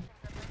 playboy.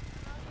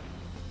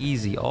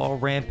 Easy, all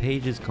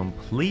rampages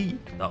complete.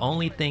 The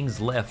only things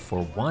left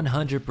for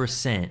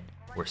 100%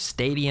 were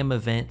stadium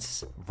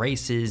events,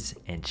 races,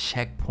 and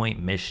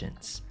checkpoint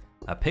missions.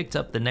 I picked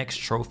up the next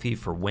trophy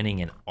for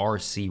winning an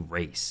RC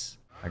race.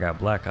 I got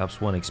Black Ops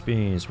 1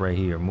 experience right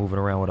here, moving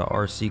around with an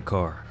RC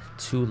car.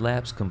 2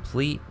 laps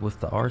complete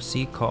with the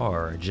RC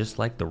car, just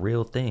like the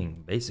real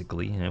thing,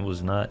 basically, and it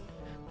was not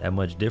that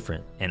much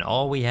different. And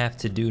all we have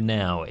to do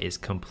now is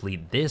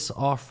complete this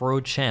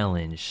off-road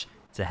challenge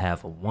to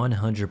have a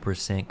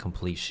 100%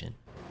 completion.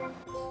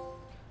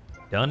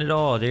 Done it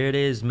all, there it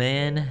is,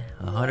 man.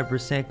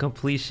 100%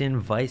 completion,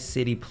 Vice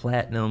City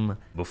Platinum.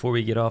 Before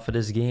we get off of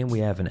this game, we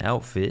have an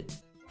outfit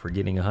for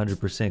getting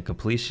 100%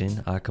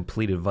 completion. I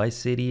completed Vice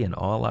City and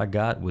all I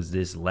got was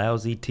this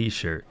lousy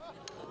t-shirt.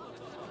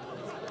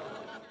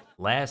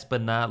 Last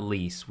but not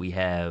least, we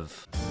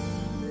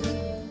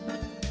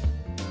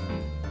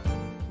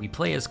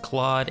play as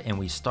Claude and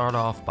we start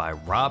off by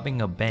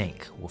robbing a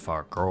bank with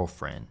our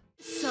girlfriend.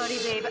 Sorry,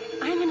 babe.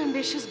 I'm an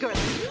ambitious girl.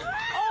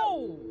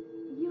 Oh!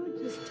 You're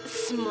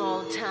just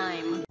small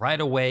time.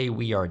 Right away,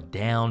 we are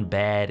down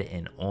bad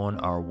and on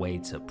our way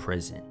to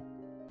prison.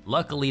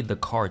 Luckily, the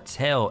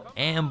cartel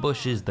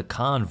ambushes the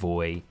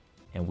convoy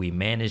and we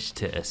manage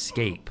to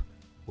escape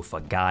with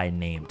a guy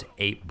named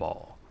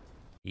 8-Ball.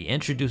 He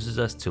introduces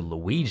us to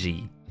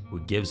Luigi,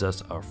 who gives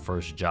us our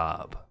first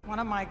job. One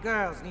of my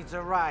girls needs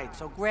a ride,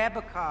 so grab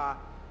a car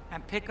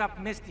and pick up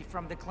Misty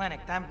from the clinic,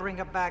 then bring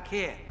her back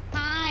here.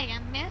 Hi,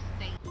 I'm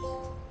Misty.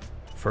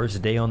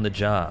 First day on the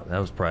job. That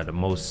was probably the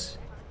most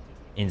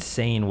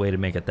insane way to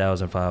make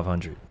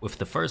 1,500. With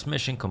the first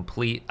mission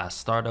complete, I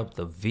start up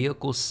the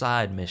vehicle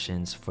side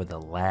missions for the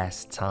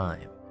last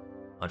time.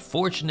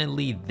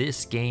 Unfortunately,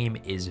 this game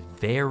is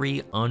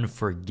very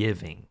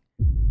unforgiving.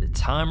 The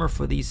timer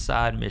for these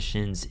side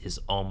missions is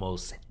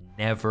almost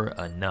never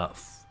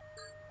enough.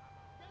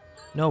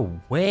 No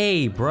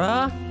way,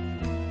 bruh.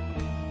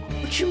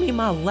 What you mean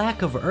my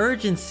lack of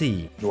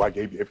urgency? No, I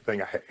gave you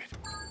everything I had.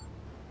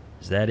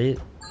 Is that it?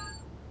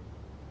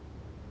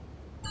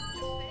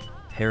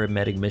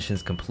 Paramedic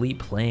missions complete.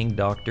 Playing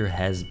doctor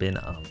has been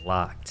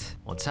unlocked.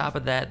 On top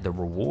of that, the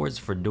rewards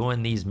for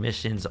doing these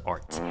missions are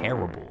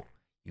terrible.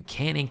 You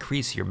can't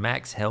increase your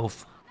max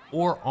health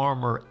or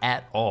armor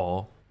at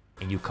all,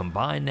 and you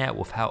combine that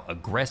with how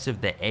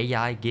aggressive the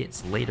AI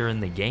gets later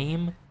in the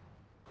game,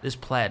 this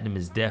platinum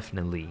is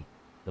definitely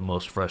the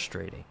most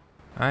frustrating.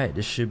 Alright,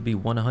 this should be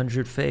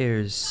 100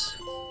 fares.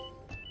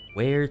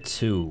 Where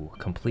to?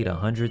 Complete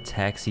 100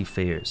 taxi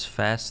fares.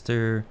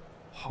 Faster,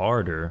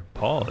 harder,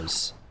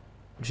 pause.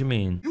 What you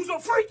mean? You so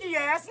freaky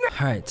ass.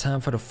 Alright,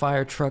 time for the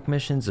fire truck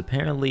missions.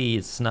 Apparently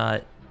it's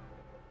not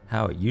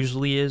how it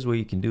usually is, where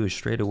you can do it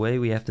straight away.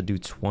 We have to do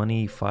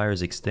 20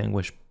 fires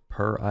extinguished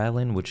per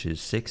island, which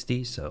is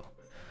 60, so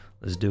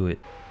let's do it.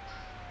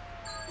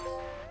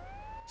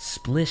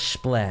 Splish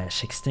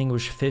Splash.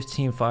 Extinguish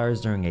 15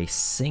 fires during a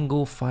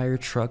single fire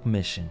truck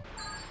mission.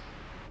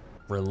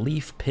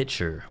 Relief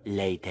Pitcher.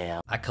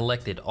 Later. I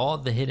collected all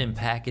the hidden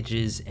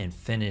packages and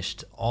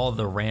finished all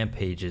the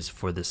rampages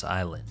for this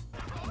island.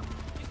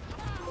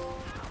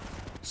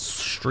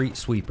 Street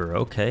Sweeper,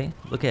 okay,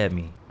 look at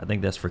me. I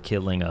think that's for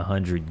killing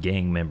 100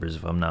 gang members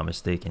if I'm not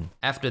mistaken.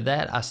 After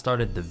that, I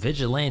started the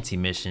vigilante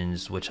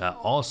missions, which I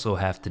also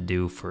have to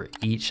do for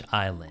each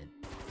island.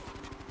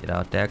 Get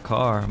out that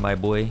car, my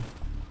boy.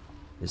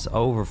 It's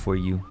over for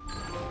you.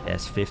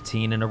 That's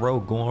 15 in a row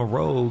going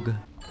rogue.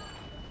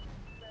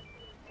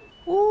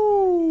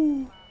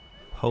 Ooh.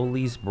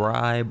 Police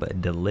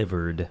bribe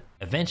delivered.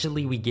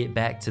 Eventually we get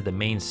back to the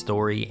main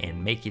story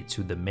and make it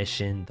to the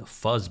mission, the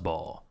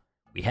Fuzzball.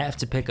 We have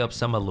to pick up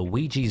some of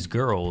Luigi's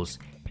girls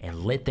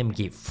and let them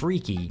get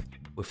freaky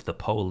with the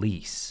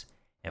police.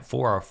 And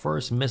for our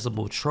first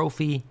missable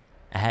trophy,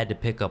 I had to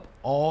pick up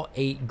all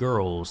 8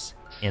 girls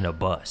in a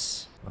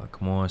bus. Oh,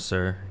 come on,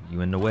 sir.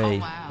 You in the way. Oh,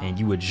 wow. And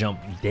you would jump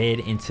dead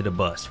into the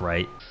bus,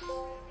 right?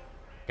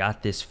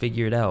 Got this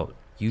figured out.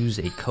 Use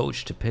a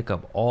coach to pick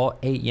up all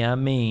 8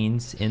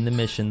 Yamins in the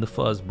mission, the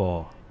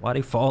Fuzzball. Why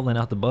they falling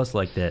out the bus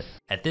like that?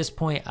 At this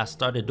point, I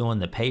started doing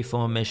the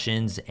payphone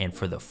missions, and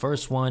for the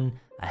first one,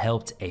 I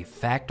helped a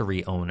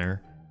factory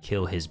owner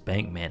kill his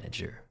bank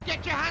manager.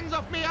 Get your hands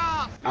off me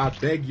ass! I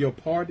beg your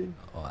pardon?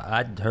 Oh,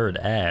 I heard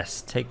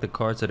ass. Take the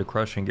car to the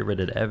crusher and get rid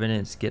of the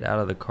evidence. Get out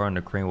of the car and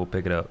the crane will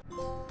pick it up.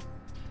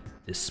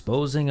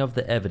 Disposing of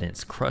the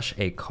evidence. Crush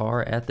a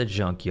car at the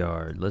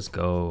junkyard. Let's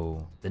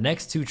go. The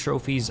next 2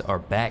 trophies are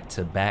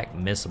back-to-back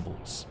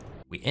missables.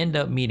 We end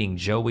up meeting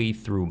Joey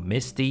through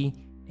Misty,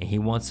 and he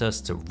wants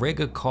us to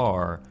rig a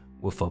car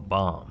with a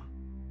bomb.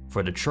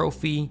 For the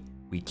trophy,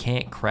 we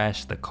can't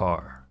crash the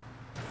car.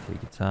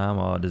 Take your time.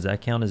 Oh, does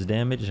that count as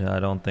damage? I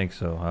don't think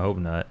so. I hope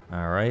not.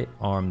 Alright,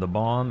 arm the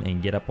bomb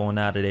and get up on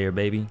out of there,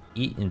 baby.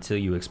 Eat until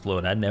you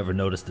explode. I never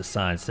noticed the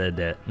sign said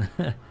that.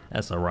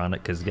 That's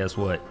ironic, because guess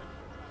what?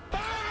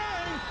 Bang!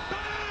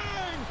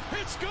 Bang!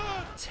 It's good!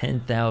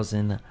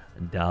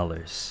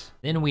 $10,000.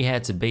 Then we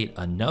had to bait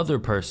another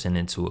person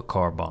into a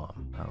car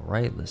bomb.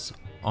 Alright, let's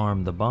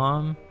arm the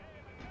bomb.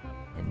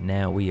 And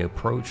now we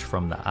approach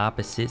from the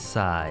opposite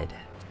side.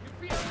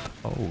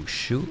 Oh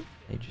shoot,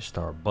 they just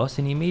start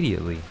busting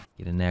immediately.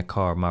 Get in that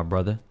car, my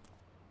brother.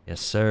 Yes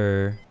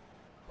sir.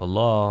 Pull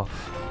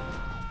off.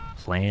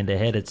 Planned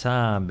ahead of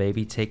time,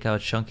 baby. Take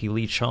out Chunky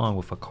Lee Chong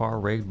with a car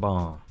rigged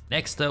bomb.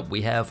 Next up,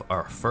 we have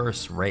our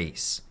first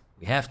race.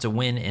 We have to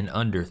win in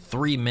under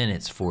 3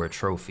 minutes for a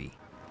trophy.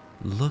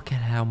 Look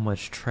at how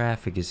much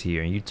traffic is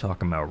here, and you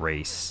talking about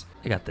race.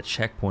 They got the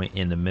checkpoint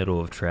in the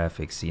middle of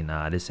traffic. See,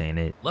 nah, this ain't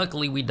it.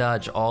 Luckily, we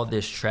dodge all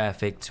this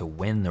traffic to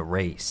win the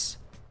race.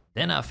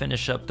 Then I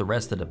finish up the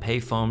rest of the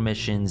payphone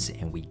missions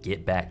and we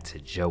get back to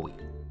Joey.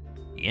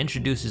 He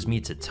introduces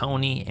me to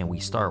Tony and we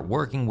start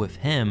working with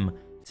him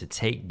to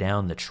take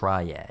down the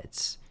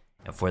triads.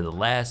 And for the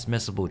last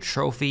missable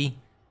trophy,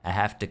 I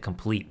have to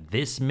complete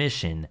this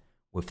mission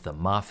with the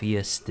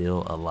Mafia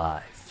still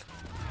alive.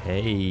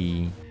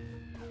 Hey.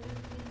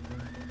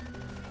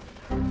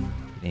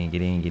 Get in,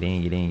 get in, get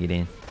in, get in, get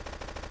in.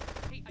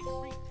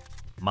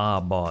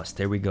 Mob boss,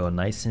 there we go.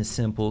 Nice and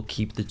simple.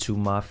 Keep the 2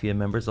 mafia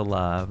members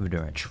alive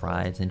during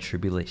triads and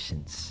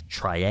tribulations.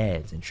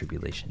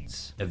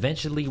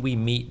 Eventually we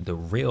meet the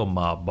real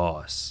mob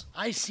boss.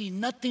 I see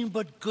nothing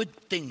but good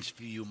things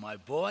for you, my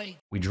boy.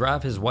 We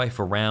drive his wife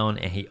around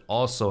and he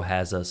also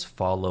has us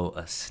follow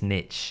a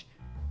snitch.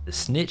 The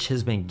snitch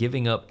has been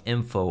giving up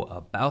info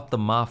about the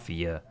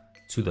mafia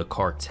to the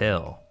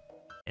cartel.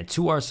 And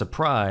to our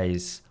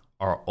surprise,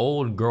 our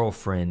old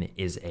girlfriend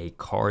is a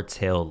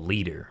cartel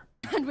leader.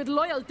 And with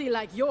loyalty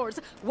like yours,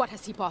 what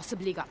has he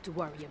possibly got to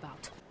worry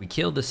about? We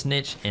kill the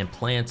snitch and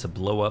plan to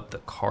blow up the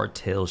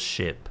cartel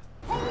ship.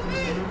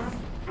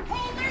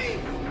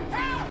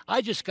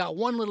 I just got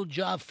one little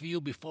job for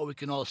you before we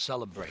can all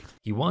celebrate.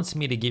 He wants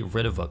me to get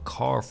rid of a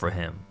car for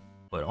him,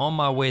 but on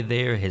my way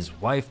there, his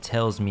wife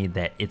tells me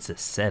that it's a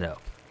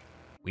setup.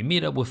 We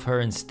meet up with her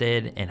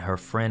instead and her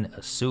friend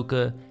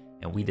Asuka,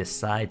 and we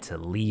decide to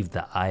leave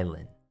the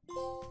island.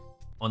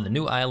 On the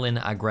new island,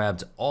 I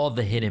grabbed all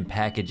the hidden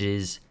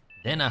packages.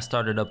 Then I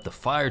started up the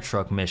fire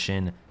truck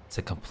mission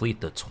to complete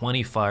the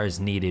 20 fires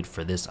needed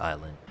for this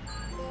island.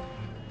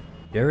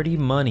 Dirty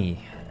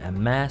money,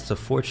 amass a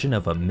fortune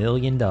of $1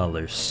 million.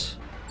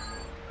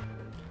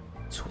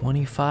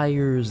 20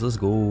 fires, let's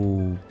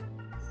go.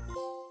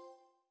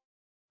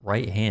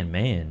 Right hand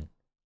man,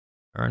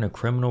 earn a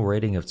criminal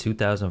rating of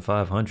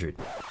 2,500.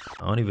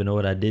 I don't even know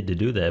what I did to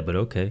do that, but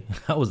okay.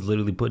 I was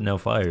literally putting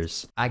out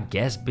fires. I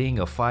guess being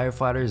a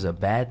firefighter is a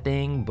bad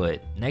thing,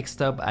 but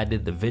next up I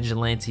did the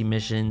vigilante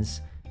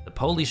missions. The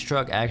police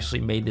truck actually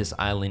made this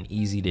island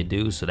easy to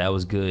do, so that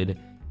was good.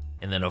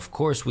 And then of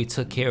course we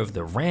took care of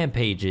the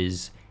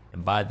rampages,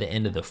 and by the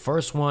end of the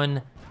first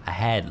one, I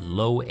had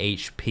low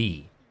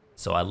HP.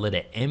 So I let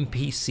an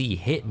NPC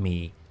hit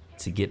me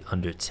to get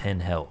under 10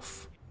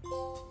 health.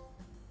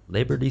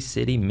 Liberty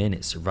City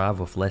Minute, survive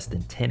with less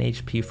than 10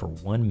 HP for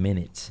 1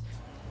 minute.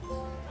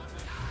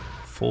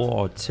 Full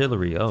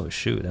artillery, oh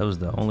shoot, that was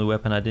the only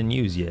weapon I didn't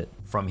use yet.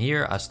 From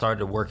here, I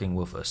started working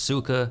with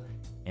Asuka,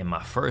 and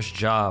my first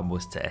job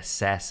was to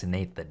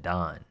assassinate the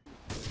Don.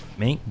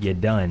 Mink, you're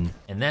done.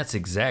 And that's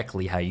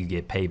exactly how you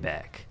get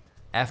payback.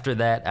 After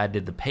that, I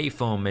did the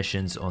payphone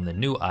missions on the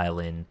new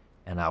island,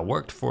 and I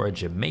worked for a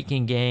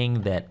Jamaican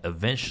gang that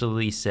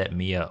eventually set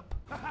me up.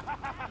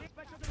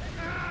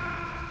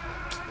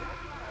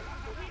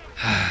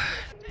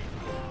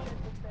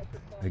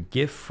 A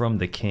gift from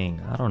the king.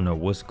 I don't know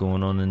what's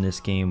going on in this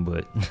game,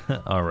 but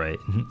alright.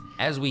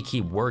 As we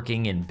keep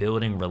working and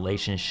building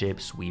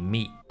relationships, we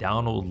meet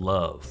Donald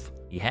Love.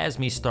 He has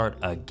me start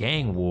a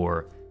gang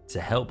war to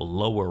help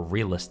lower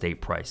real estate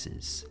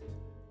prices.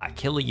 I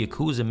kill a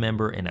Yakuza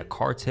member in a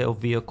cartel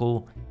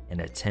vehicle and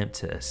attempt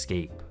to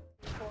escape.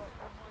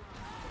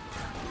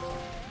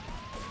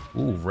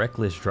 Ooh,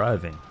 reckless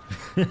driving.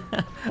 I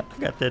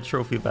got that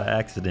trophy by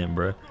accident,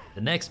 bruh.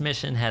 The next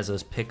mission has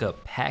us pick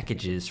up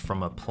packages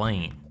from a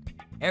plane.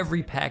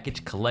 Every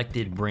package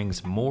collected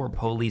brings more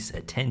police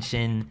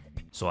attention,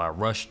 so I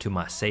rush to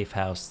my safe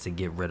house to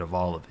get rid of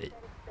all of it.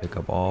 Pick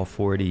up all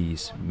 4 of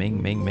these. Ming,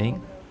 ming,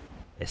 ming.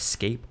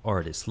 Escape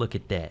artist, look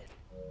at that.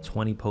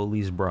 20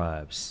 police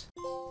bribes.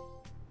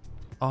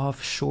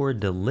 Offshore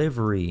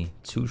delivery,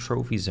 2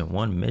 trophies in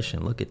 1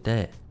 mission, look at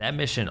that. That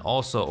mission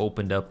also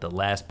opened up the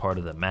last part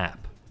of the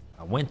map.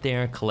 I went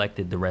there and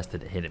collected the rest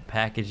of the hidden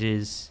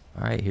packages.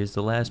 All right, here's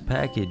the last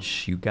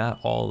package. You got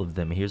all of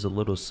them. Here's a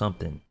little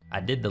something.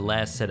 I did the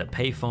last set of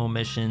payphone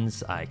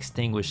missions. I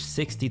extinguished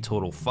 60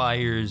 total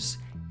fires,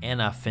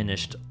 and I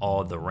finished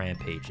all the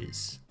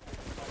rampages.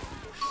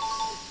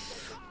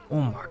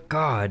 Oh my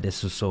God,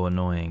 this was so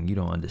annoying. You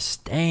don't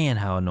understand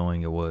how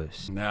annoying it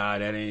was. Nah,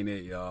 that ain't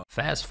it, y'all.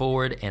 Fast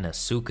forward and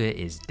Asuka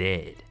is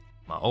dead.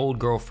 My old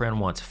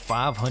girlfriend wants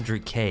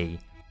 500K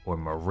or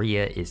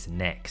Maria is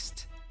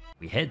next.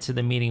 We head to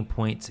the meeting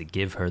point to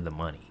give her the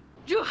money.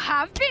 You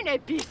have been a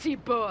busy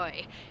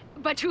boy,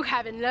 but you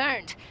haven't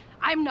learned.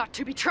 I'm not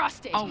to be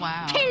trusted. Oh,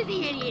 wow. Kill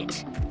the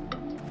idiot.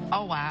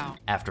 Oh, wow.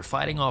 After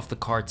fighting off the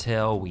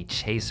cartel, we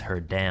chase her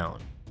down.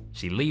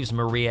 She leaves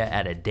Maria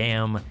at a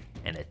dam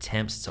and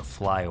attempts to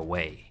fly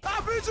away.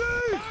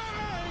 RPG!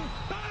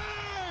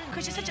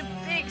 Because you're such a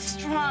big,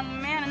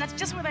 strong man, and that's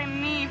just what I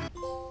need.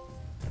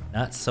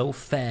 Not so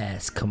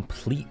fast.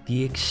 Complete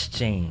the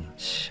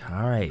exchange.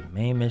 All right,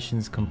 main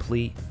mission's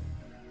complete.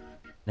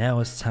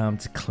 Now it's time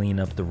to clean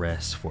up the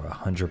rest for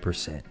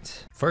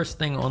 100%. First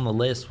thing on the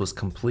list was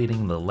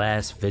completing the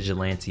last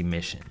vigilante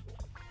mission.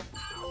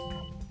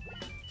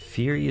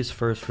 Furious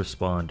first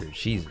responder,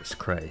 Jesus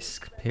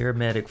Christ.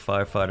 Paramedic,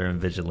 firefighter, and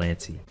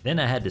vigilante. Then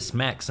I had to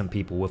smack some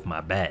people with my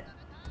bat.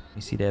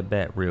 You see that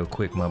bat real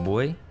quick, my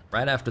boy?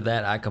 Right after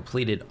that, I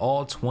completed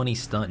all 20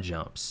 stunt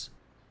jumps.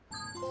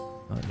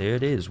 Oh, there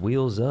it is,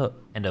 wheels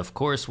up. And of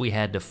course, we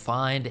had to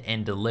find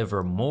and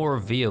deliver more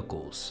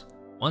vehicles.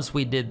 Once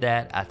we did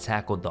that, I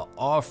tackled the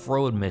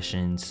off-road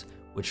missions,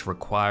 which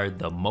required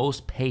the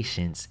most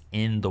patience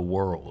in the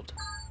world.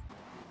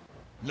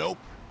 Nope.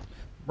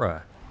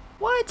 Bruh.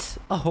 What?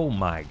 Oh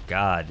my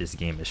God, this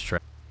game is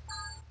trash.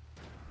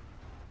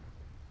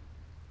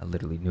 I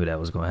literally knew that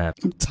was gonna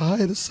happen. I'm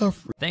tired of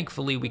suffering.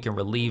 Thankfully, we can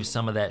relieve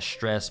some of that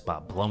stress by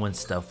blowing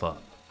stuff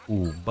up.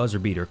 Ooh, buzzer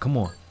beater, come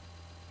on.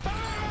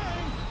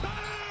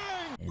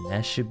 And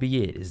that should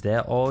be it. Is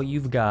that all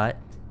you've got?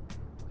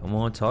 Come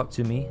on, talk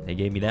to me. They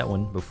gave me that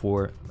one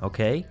before.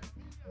 Okay.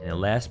 And then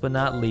last but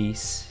not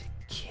least,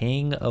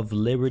 King of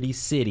Liberty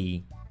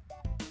City.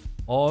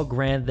 All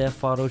Grand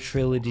Theft Auto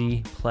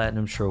Trilogy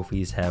Platinum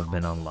trophies have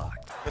been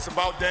unlocked. It's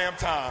about damn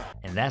time.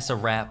 And that's a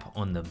wrap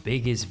on the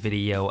biggest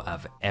video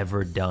I've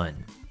ever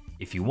done.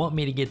 If you want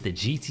me to get the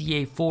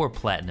GTA 4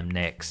 Platinum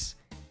next,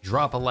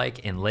 drop a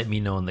like and let me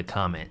know in the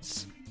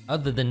comments.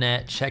 Other than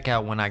that, check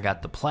out when I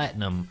got the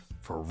Platinum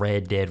for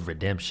Red Dead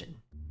Redemption.